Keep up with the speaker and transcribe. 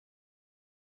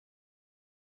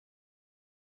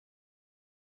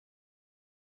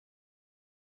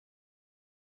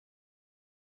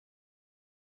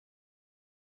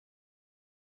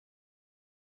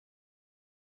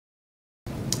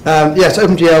Yeah, so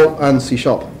OpenGL and C#.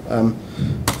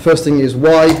 First thing is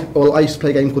why. Well, I used to play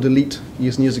a game called Elite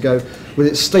years and years ago with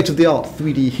its state-of-the-art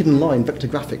 3D hidden line vector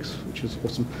graphics, which was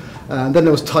awesome. And then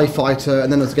there was TIE Fighter,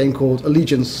 and then there was a game called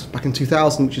Allegiance back in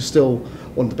 2000, which is still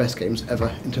one of the best games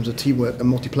ever in terms of teamwork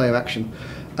and multiplayer action.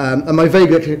 And I've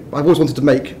always wanted to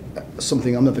make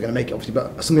something, I'm never going to make it obviously,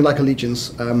 but something like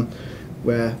Allegiance,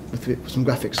 where with some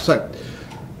graphics. So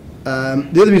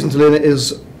the other reason to learn it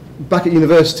is back at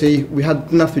university we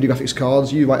didn't have 3D graphics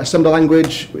cards. You write assembler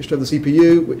language, which drove the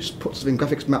CPU, which puts it in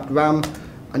graphics mapped RAM,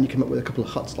 and you came up with a couple of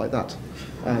huts like that.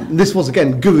 And this was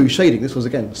again guru shading. This was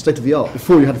again state of the art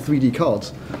before you had 3D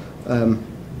cards.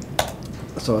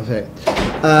 So I say.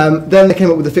 Then they came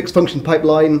up with the fixed function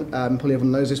pipeline. Probably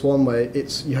everyone knows this one, where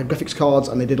you had graphics cards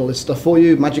and they did all this stuff for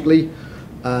you magically.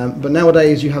 But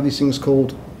nowadays you have these things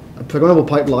called a programmable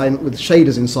pipeline with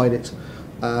shaders inside it,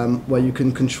 where you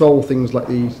can control things like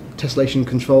the tessellation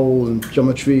control and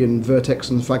geometry and vertex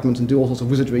and fragment and do all sorts of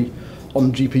wizardry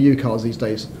on GPU cards these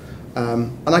days.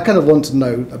 And I kind of want to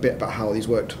know a bit about how these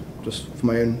worked, just for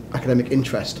my own academic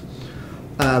interest.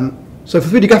 So for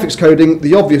 3D graphics coding,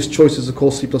 the obvious choice is of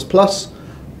course C++.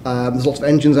 There's lots of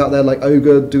engines out there like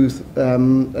Ogre,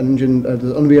 engine,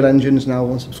 the Unreal Engine is now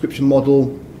on a subscription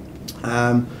model,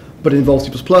 but it involves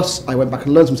C++. I went back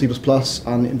and learned some C++,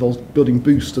 and it involves building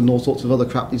Boost and all sorts of other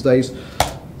crap these days,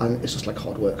 and it's just like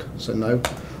hard work, so no.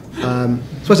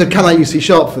 So I said, can I use C#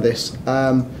 for this?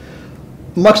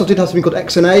 Microsoft did have something called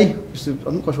XNA.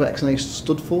 I'm not quite sure what XNA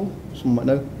stood for, someone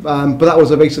might know. But that was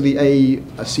basically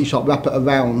a C# wrapper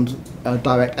around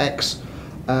DirectX.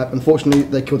 Unfortunately,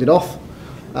 they killed it off.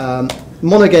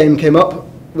 Monogame came up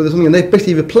with something, and they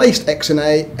basically replaced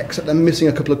XNA, except they're missing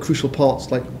a couple of crucial parts,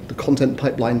 like the content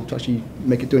pipeline, to actually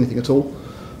make it do anything at all.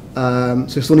 So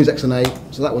it still needs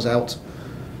XNA, so that was out.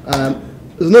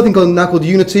 There's another thing now called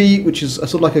Unity, which is a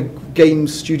sort of like a game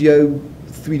studio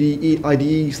 3D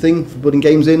IDE thing for building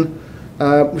games in,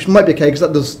 which might be okay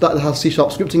because that has C#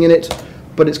 scripting in it,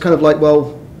 but it's kind of like,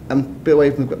 well, I'm a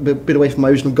bit away from my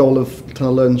original goal of trying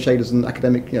to learn shaders and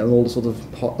academic, and all the sort of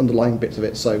hot underlying bits of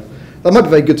it. So that might be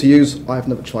very good to use. I've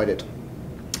never tried it.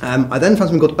 I then found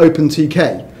something called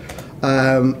OpenTK,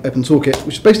 Open Toolkit,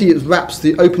 which basically wraps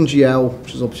the OpenGL,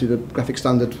 which is obviously the graphic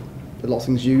standard that a lot of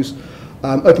things use,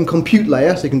 Open Compute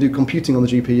layer, so you can do computing on the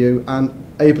GPU, and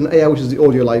OpenAL, which is the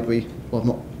audio library. Well, I've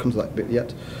not come to that bit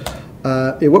yet.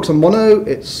 It works on Mono,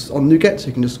 it's on NuGet, so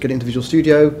you can just get it into Visual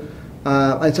Studio.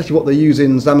 And it's actually what they use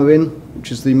in Xamarin,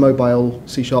 which is the mobile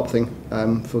C# thing,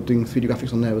 for doing 3D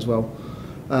graphics on there as well.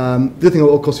 The other thing,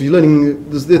 of course, if you're learning,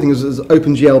 the other thing is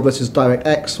OpenGL versus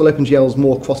DirectX. Well, OpenGL is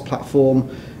more cross-platform,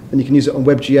 and you can use it on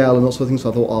WebGL and lots of things,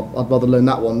 so I thought I'd rather learn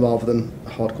that one rather than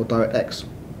hardcore DirectX,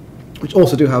 which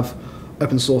also do have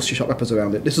open source C# wrappers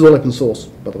around it. This is all open source,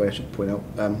 by the way, I should point out.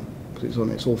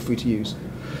 It's all free to use.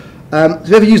 If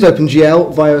you've ever used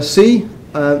OpenGL via C,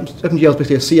 OpenGL is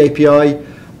basically a C API,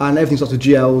 and everything starts with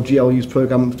GL. GL use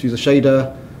program to use a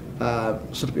shader,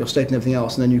 set up your state and everything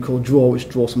else, and then you call draw, which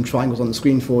draws some triangles on the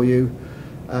screen for you.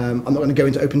 I'm not going to go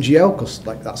into OpenGL because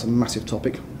that's a massive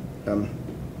topic.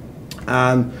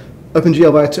 OpenGL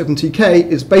via OpenTK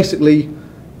is basically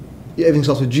everything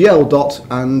starts with GL dot,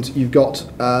 and you've got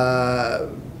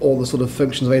all the sort of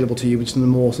functions available to you, which is in the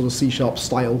more sort of C#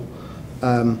 style.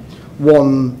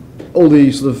 All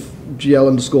the sort of GL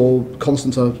underscore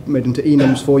constants are made into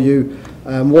enums for you.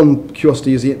 One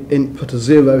curiosity is the input to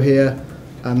 0 here,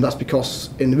 and that's because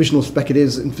in the original spec it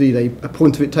is indeed a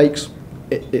pointer it takes.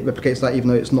 It replicates that even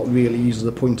though it's not really used as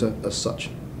a pointer as such.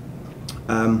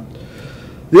 The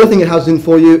other thing it has in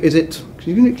for you is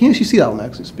can you actually see that on there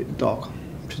because it's a bit dark,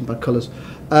 which is bad colours,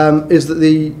 is that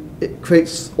it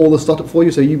creates all the startup for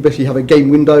you, so you basically have a game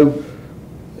window,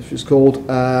 which is called,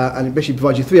 and it basically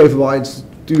provides you 3 overrides,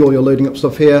 do all your loading up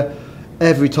stuff here.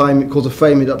 Every time it calls a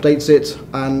frame, it updates it,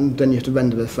 and then you have to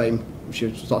render the frame, which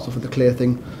starts off with the clear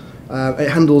thing. It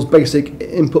handles basic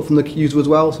input from the user as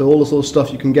well, so all the sort of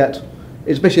stuff you can get.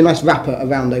 It's basically a nice wrapper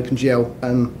around OpenGL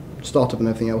and startup and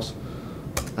everything else.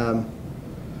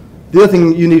 The other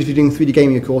thing you need if you're doing 3D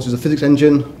gaming, of course, is a physics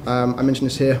engine. I mentioned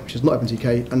this here, which is not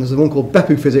OpenTK, and there's one called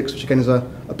Beppu Physics, which again is a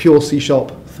pure C#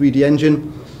 3D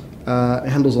engine. It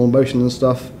handles all motion and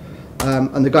stuff.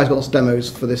 And the guy's got lots of demos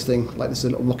for this thing, like this is a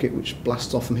little rocket which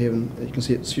blasts off from here, and you can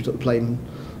see it shoot up the plane, and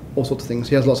all sorts of things.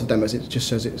 He has lots of demos, it just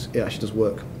shows it actually does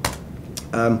work.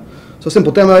 So a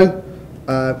simple demo,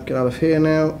 get out of here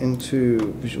now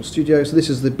into Visual Studio. So this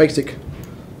is the basic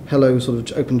hello sort of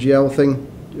OpenGL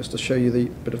thing, just to show you the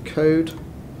bit of code,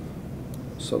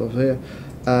 sort of here.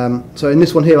 So in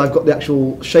this one here I've got the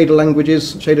actual shader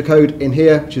languages, shader code in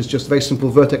here, which is just very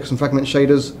simple vertex and fragment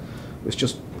shaders, which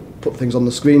just put things on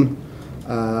the screen.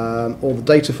 all the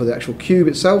data for the actual cube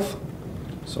itself,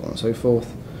 so on and so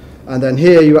forth. And then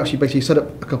here you actually basically set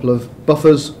up a couple of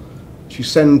buffers which you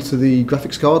send to the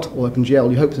graphics card, or OpenGL,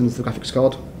 you hope sends to the graphics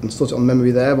card, and stores it on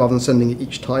memory there rather than sending it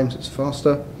each time, so it's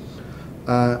faster.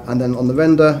 And then on the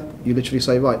render, you literally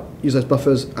say, right, use those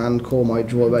buffers and call my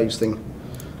draw arrays thing.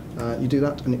 You do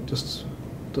that, and it just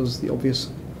does the obvious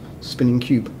spinning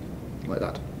cube, like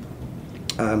that,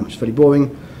 which is fairly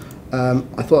boring.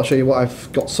 I thought I'd show you what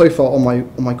I've got so far on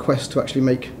my quest to actually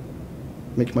make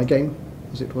my game,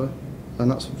 as it were, and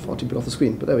that's far too big off the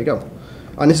screen, but there we go.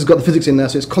 And this has got the physics in there,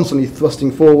 so it's constantly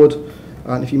thrusting forward,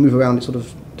 and if you move around, it sort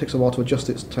of takes a while to adjust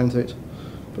its tone to it.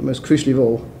 But most crucially of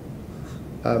all,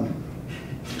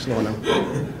 takes a while now.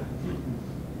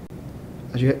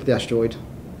 As you hit the asteroid,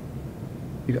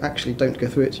 you actually don't go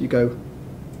through it, you go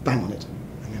bang on it,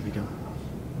 and there we go.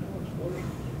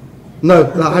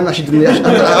 No, I haven't actually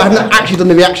done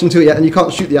the reaction to it yet, and you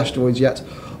can't shoot the asteroids yet,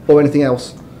 or anything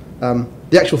else.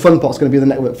 The actual fun part's going to be the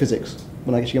network physics,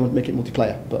 when I actually make it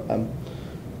multiplayer, but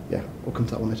yeah, we'll come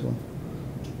to that one later on.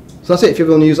 So that's it. If you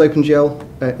ever want to use OpenGL,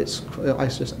 it's I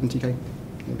suggest OpenTK.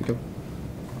 There we go.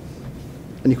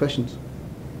 Any questions?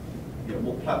 Yeah,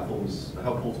 what platforms,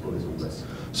 how portable is all this?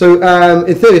 So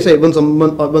in theory, say it runs on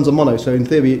Mono, so in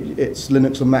theory it's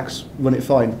Linux and Macs run it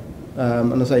fine.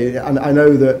 And I say, I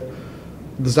know that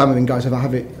the Xamarin guys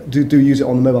do use it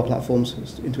on the mobile platforms.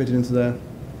 It's integrated into their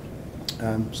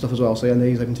stuff as well. So yeah, they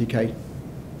use OpenTK.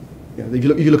 Yeah, if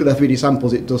you look at their 3D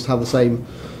samples, it does have the same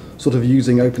sort of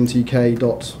using OpenTK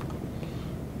dot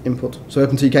input. So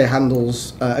OpenTK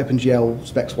handles OpenGL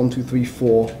specs 1, 2, 3,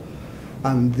 4,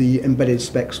 and the embedded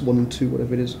specs 1 and 2,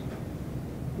 whatever it is.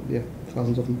 Yeah,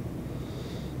 thousands of them.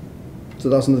 So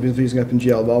that's another reason for using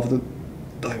OpenGL rather than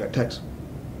DirectX.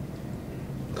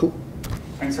 Cool.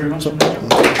 Thanks very much. So